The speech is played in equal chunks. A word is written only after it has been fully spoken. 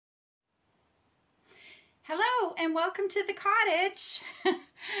and welcome to the cottage.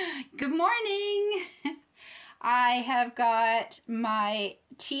 Good morning. I have got my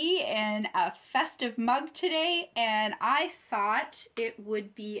tea in a festive mug today, and I thought it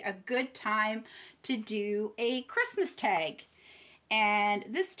would be a good time to do a Christmas tag. And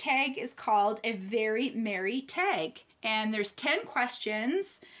this tag is called a Very Merry Tag. And there's 10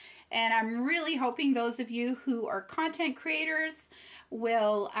 questions, and I'm really hoping those of you who are content creators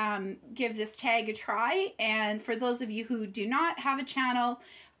will give this tag a try. And for those of you who do not have a channel,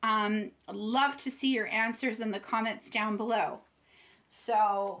 love to see your answers in the comments down below.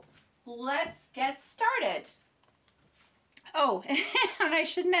 So let's get started. Oh, and I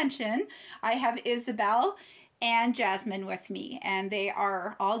should mention, I have Isabel and Jasmine with me, and they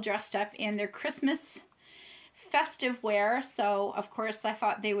are all dressed up in their Christmas festive wear. So of course I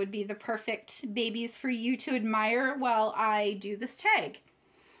thought they would be the perfect babies for you to admire while I do this tag.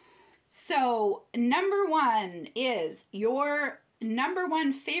 So number one is your number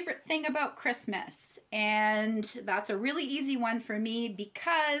one favorite thing about Christmas. And that's a really easy one for me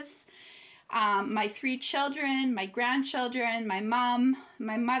because my 3 children, my grandchildren, my mom,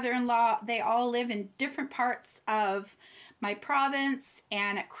 my mother-in-law, they all live in different parts of my province.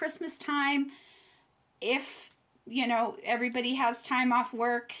 And at Christmas time, if you know, everybody has time off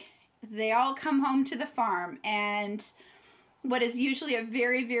work, they all come home to the farm, and what is usually a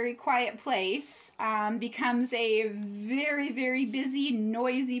very, very quiet place becomes a very, very busy,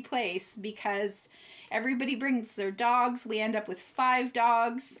 noisy place because everybody brings their dogs. We end up with 5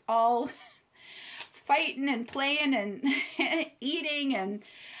 dogs all fighting and playing and eating,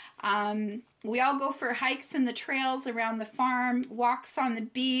 and we all go for hikes in the trails around the farm, walks on the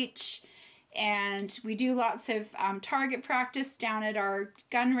beach. And we do lots of target practice down at our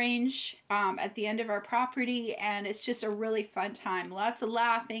gun range at the end of our property. And it's just a really fun time. Lots of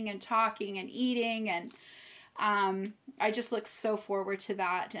laughing and talking and eating. And I just look so forward to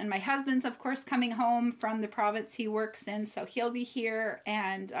that. And my husband's, of course, coming home from the province he works in. So he'll be here.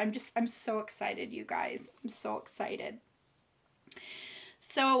 And I'm so excited, you guys. I'm so excited.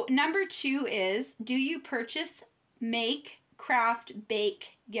 So number 2 is, do you purchase, make, craft,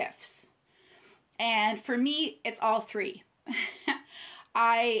 bake gifts? And for me, it's all 3.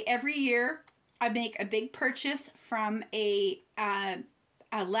 Every year I make a big purchase from a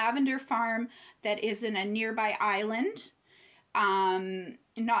lavender farm that is in a nearby island.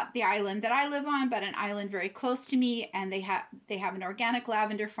 Not the island that I live on, but an island very close to me. And they have an organic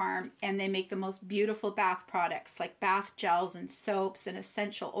lavender farm, and they make the most beautiful bath products like bath gels and soaps and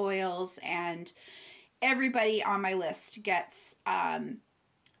essential oils. And everybody on my list gets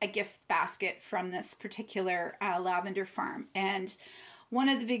a gift basket from this particular lavender farm. And one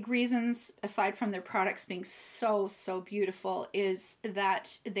of the big reasons, aside from their products being so, so beautiful, is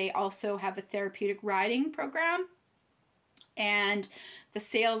that they also have a therapeutic riding program. And the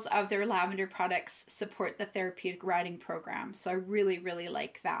sales of their lavender products support the therapeutic riding program. So I really, really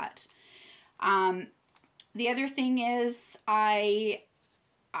like that. The other thing is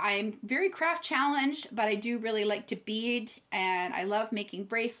I'm very craft challenged, but I do really like to bead, and I love making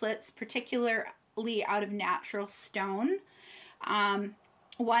bracelets, particularly out of natural stone.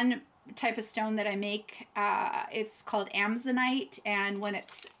 One type of stone that I make, it's called Amazonite, and when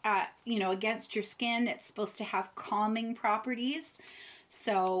it's against your skin, it's supposed to have calming properties.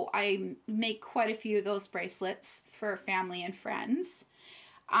 So I make quite a few of those bracelets for family and friends.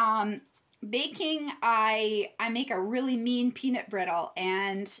 Baking, I make a really mean peanut brittle,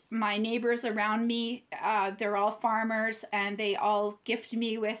 and my neighbors around me, they're all farmers, and they all gift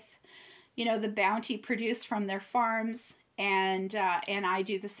me with, the bounty produced from their farms, and I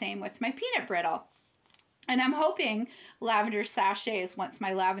do the same with my peanut brittle. And I'm hoping lavender sachets once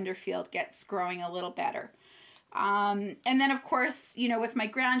my lavender field gets growing a little better. And then, of course, with my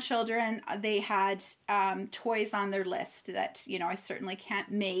grandchildren, they had toys on their list that, I certainly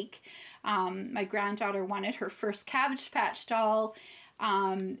can't make. My granddaughter wanted her first Cabbage Patch doll,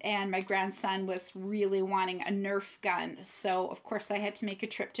 and my grandson was really wanting a Nerf gun. So, of course, I had to make a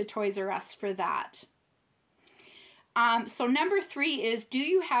trip to Toys R Us for that. So number 3 is, do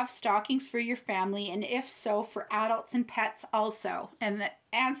you have stockings for your family? And if so, for adults and pets also? And the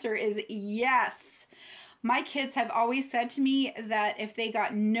answer is yes. My kids have always said to me that if they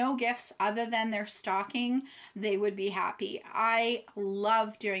got no gifts other than their stocking, they would be happy. I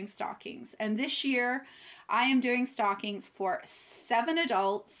love doing stockings. And this year, I am doing stockings for 7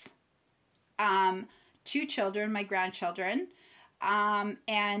 adults, 2 children, my grandchildren,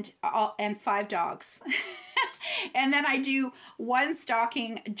 and 5 dogs. And then I do one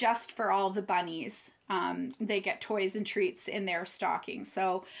stocking just for all the bunnies. They get toys and treats in their stocking.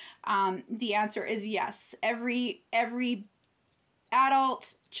 So the answer is yes. Every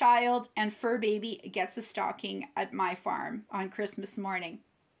adult, child, and fur baby gets a stocking at my farm on Christmas morning.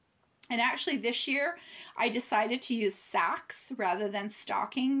 And actually this year I decided to use sacks rather than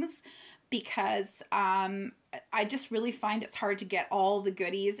stockings because I just really find it's hard to get all the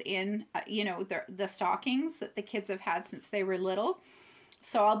goodies in, the stockings that the kids have had since they were little.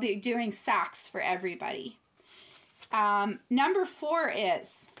 So I'll be doing sacks for everybody. Number 4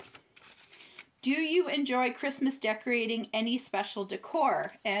 is, do you enjoy Christmas decorating? Any special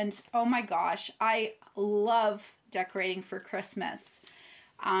decor? And oh my gosh, I love decorating for Christmas.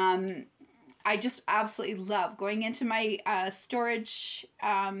 I just absolutely love going into my storage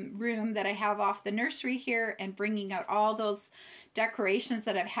room that I have off the nursery here and bringing out all those decorations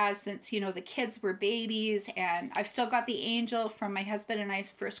that I've had since, the kids were babies. And I've still got the angel from my husband and I's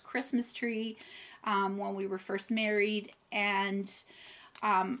first Christmas tree when we were first married. And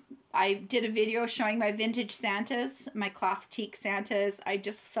I did a video showing my vintage Santas, my cloth teak Santas. I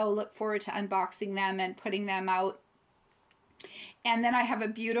just so look forward to unboxing them and putting them out. And then I have a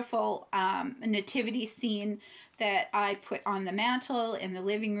beautiful nativity scene that I put on the mantle in the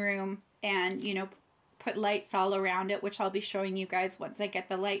living room and, put lights all around it, which I'll be showing you guys once I get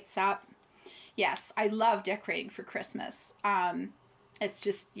the lights up. Yes, I love decorating for Christmas. It's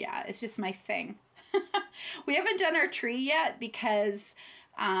just my thing. We haven't done our tree yet because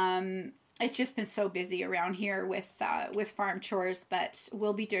it's just been so busy around here with farm chores, but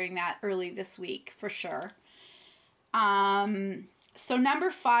we'll be doing that early this week for sure. So number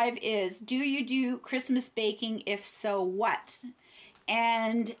 5 is, do you do Christmas baking? If so, what?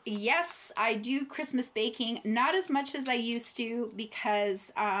 And yes, I do Christmas baking, not as much as I used to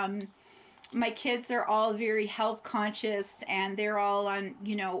because my kids are all very health conscious and they're all on,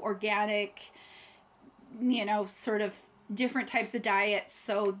 organic, sort of different types of diets.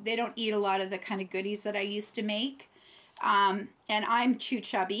 So they don't eat a lot of the kind of goodies that I used to make. And I'm too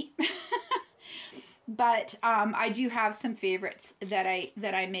chubby. But I do have some favorites that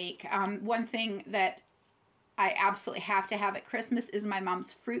I make. One thing that I absolutely have to have at Christmas is my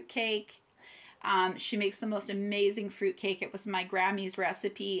mom's fruit cake. She makes the most amazing fruit cake. It was my Grammy's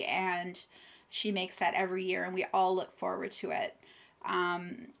recipe, and she makes that every year, and we all look forward to it.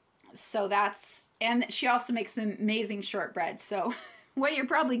 So that's, and she also makes the amazing shortbread. So what you're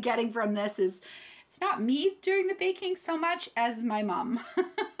probably getting from this is it's not me doing the baking so much as my mom.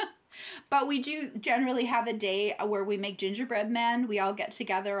 But we do generally have a day where we make gingerbread men. We all get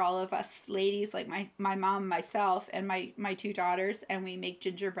together, all of us ladies, like my mom, myself, and my 2 daughters, and we make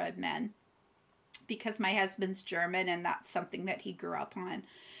gingerbread men. Because my husband's German, and that's something that he grew up on,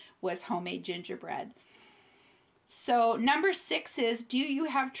 was homemade gingerbread. So number 6 is, do you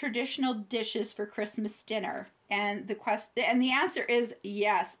have traditional dishes for Christmas dinner? And the answer is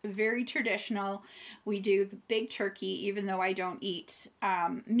yes, very traditional. We do the big turkey, even though I don't eat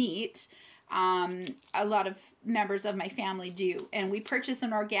meat. A lot of members of my family do. And we purchase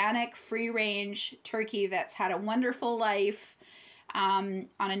an organic, free-range turkey that's had a wonderful life on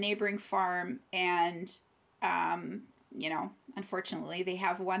a neighboring farm. And, unfortunately, they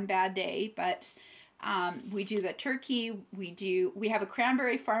have one bad day, but we do the turkey. We have a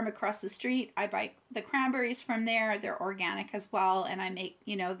cranberry farm across the street. I buy the cranberries from there. They're organic as well. And I make,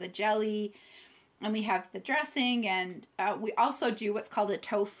 the jelly, and we have the dressing, and we also do what's called a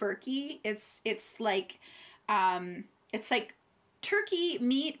tofurkey. It's like turkey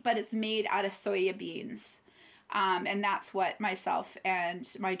meat, but it's made out of soya beans. And that's what myself and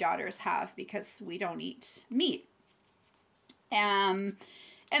my daughters have because we don't eat meat.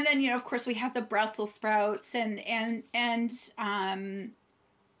 And then, of course, we have the Brussels sprouts and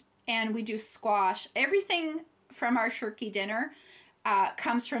we do squash. Everything from our turkey dinner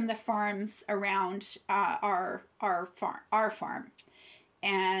comes from the farms around our farm.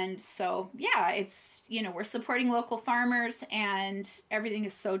 And so, yeah, it's, we're supporting local farmers, and everything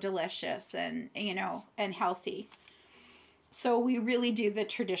is so delicious and, and healthy. So we really do the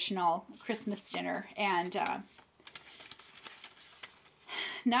traditional Christmas dinner. And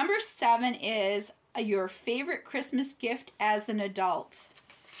number 7 is your favorite Christmas gift as an adult.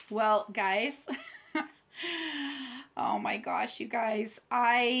 Well, guys, oh my gosh, you guys,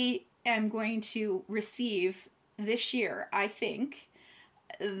 I am going to receive this year, I think,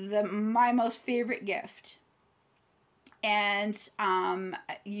 my most favorite gift. And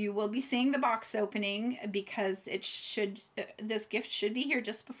you will be seeing the box opening because this gift should be here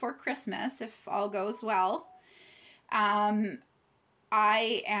just before Christmas if all goes well.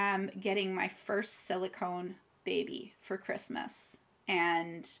 I am getting my first silicone baby for Christmas.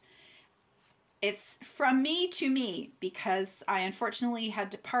 And it's from me to me because I unfortunately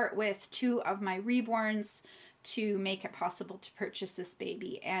had to part with 2 of my reborns to make it possible to purchase this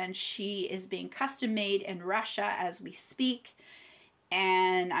baby. And she is being custom made in Russia as we speak.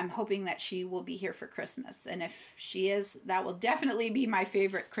 And I'm hoping that she will be here for Christmas. And if she is, that will definitely be my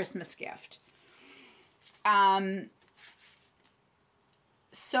favorite Christmas gift.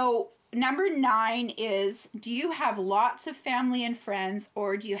 So number 9 is, do you have lots of family and friends,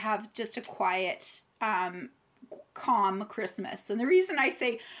 or do you have just a quiet, calm Christmas? And the reason I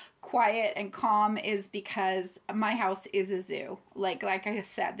say quiet and calm is because my house is a zoo. Like I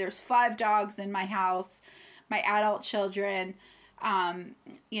said, there's 5 dogs in my house, my adult children,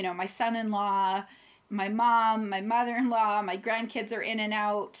 my son-in-law, my mom, my mother-in-law, my grandkids are in and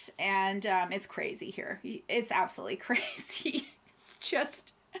out, and it's crazy here. It's absolutely crazy. It's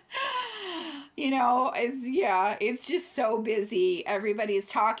just, it's just so busy. Everybody's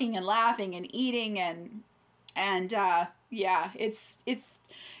talking and laughing and eating and it's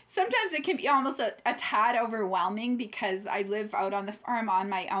sometimes it can be almost a tad overwhelming because I live out on the farm on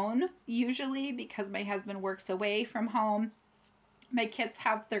my own, usually because my husband works away from home. My kids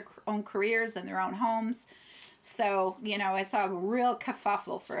have their own careers and their own homes. So, it's a real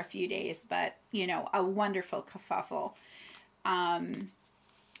kerfuffle for a few days, but, a wonderful kerfuffle.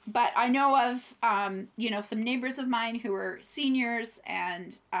 But I know of, some neighbors of mine who are seniors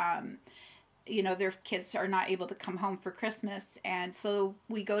and, their kids are not able to come home for Christmas. And so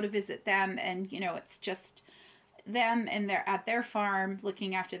we go to visit them and, it's just them and they're at their farm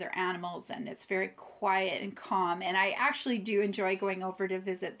looking after their animals, and it's very quiet and calm. And I actually do enjoy going over to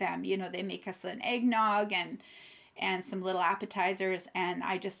visit them. They make us an eggnog and some little appetizers, and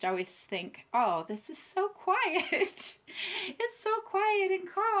I just always think, oh, this is so quiet. It's so quiet and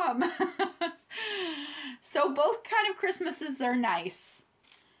calm. So both kind of Christmases are nice.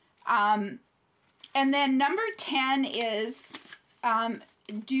 And then number 10 is,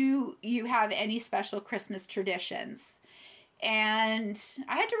 do you have any special Christmas traditions? And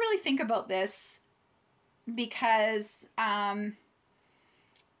I had to really think about this because I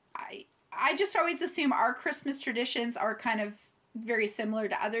just always assume our Christmas traditions are kind of very similar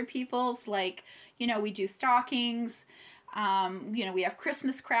to other people's. Like, we do stockings. We have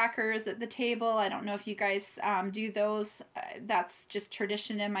Christmas crackers at the table. I don't know if you guys do those. That's just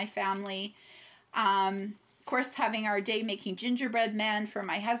tradition in my family. Of course, having our day making gingerbread men for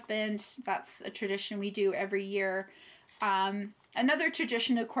my husband. That's a tradition we do every year. Another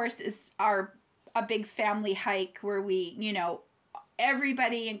tradition, of course, is a big family hike where we,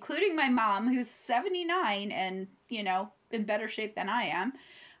 everybody, including my mom, who's 79 and, in better shape than I am,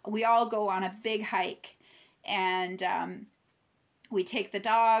 we all go on a big hike. And we take the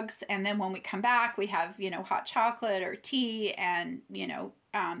dogs, and then when we come back, we have, hot chocolate or tea and,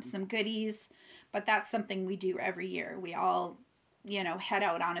 some goodies. But that's something we do every year. We all, head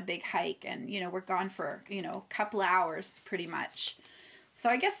out on a big hike, and, we're gone for, a couple hours pretty much. So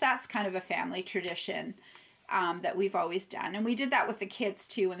I guess that's kind of a family tradition that we've always done. And we did that with the kids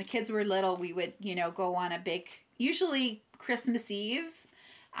too. When the kids were little, we would, go on a big, usually Christmas Eve,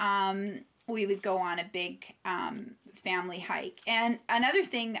 we would go on a big family hike. And another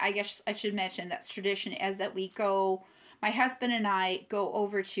thing I guess I should mention that's tradition is that my husband and I go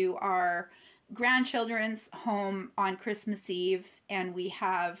over to our grandchildren's home on Christmas Eve, and we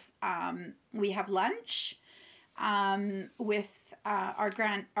have lunch with our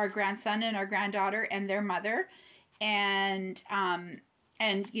grandson and our granddaughter and their mother, and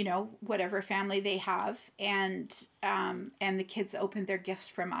whatever family they have, and the kids open their gifts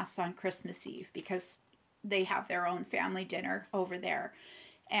from us on Christmas Eve because they have their own family dinner over there,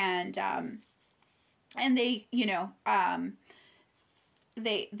 and they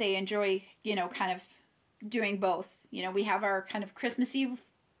they enjoy, kind of doing both. We have our kind of Christmas Eve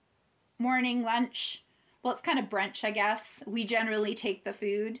morning lunch. Well, it's kind of brunch, I guess. We generally take the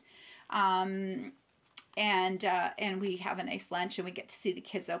food, and we have a nice lunch, and we get to see the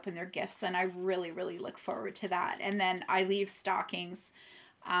kids open their gifts, and I really, really look forward to that. And then I leave stockings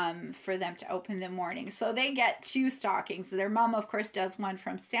for them to open in the morning. So they get 2 stockings. Their mom, of course, does one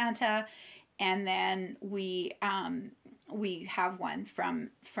from Santa, and then we have one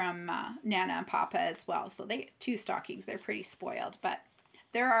from Nana and Papa as well. So they get 2 stockings. They're pretty spoiled, but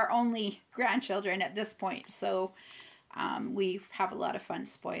they're our only grandchildren at this point. So we have a lot of fun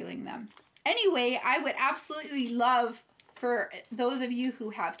spoiling them. Anyway, I would absolutely love for those of you who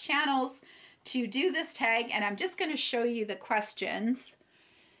have channels to do this tag, and I'm just going to show you the questions.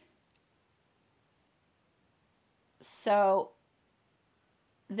 So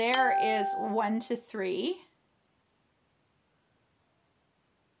there is 1 to 3.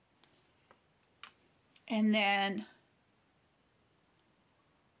 And then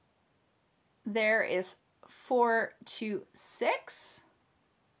there is 4 to 6.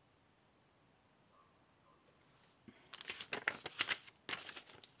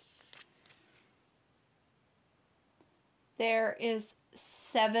 There is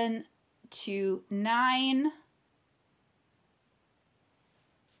 7 to 9.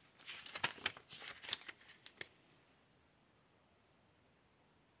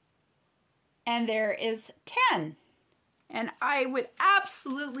 And there is 10. And I would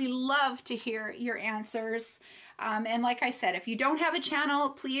absolutely love to hear your answers. And like I said, if you don't have a channel,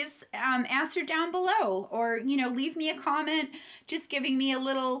 please answer down below, or, you know, leave me a comment just giving me a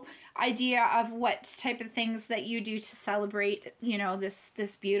little idea of what type of things that you do to celebrate, you know, this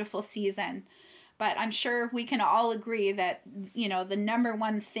beautiful season. But I'm sure we can all agree that, you know, the number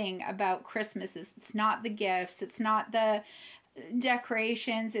one thing about Christmas is it's not the gifts, it's not the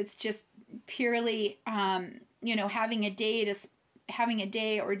decorations, it's just purely, you know, having a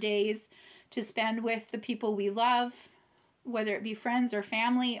day or days to spend with the people we love, whether it be friends or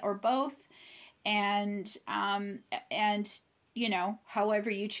family or both, and you know, however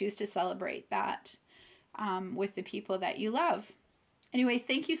you choose to celebrate that with the people that you love. Anyway,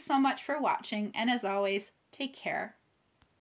 thank you so much for watching, and as always, take care.